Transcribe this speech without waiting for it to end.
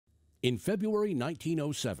In February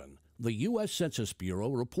 1907, the U.S. Census Bureau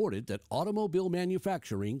reported that automobile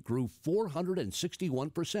manufacturing grew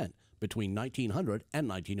 461% between 1900 and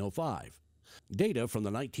 1905. Data from the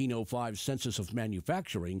 1905 Census of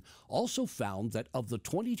Manufacturing also found that of the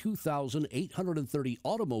 22,830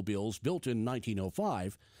 automobiles built in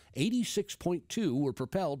 1905, 86.2 were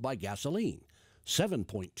propelled by gasoline,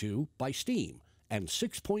 7.2 by steam, and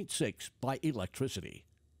 6.6 by electricity.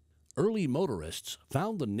 Early motorists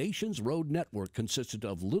found the nation's road network consisted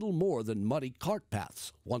of little more than muddy cart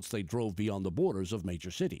paths once they drove beyond the borders of major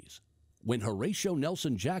cities. When Horatio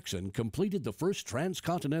Nelson Jackson completed the first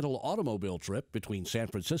transcontinental automobile trip between San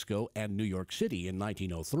Francisco and New York City in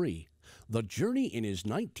 1903, the journey in his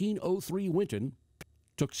 1903 Winton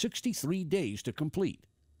took 63 days to complete.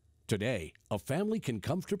 Today, a family can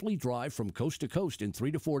comfortably drive from coast to coast in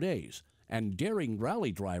 3 to 4 days, and daring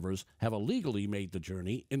rally drivers have illegally made the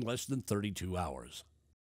journey in less than 32 hours.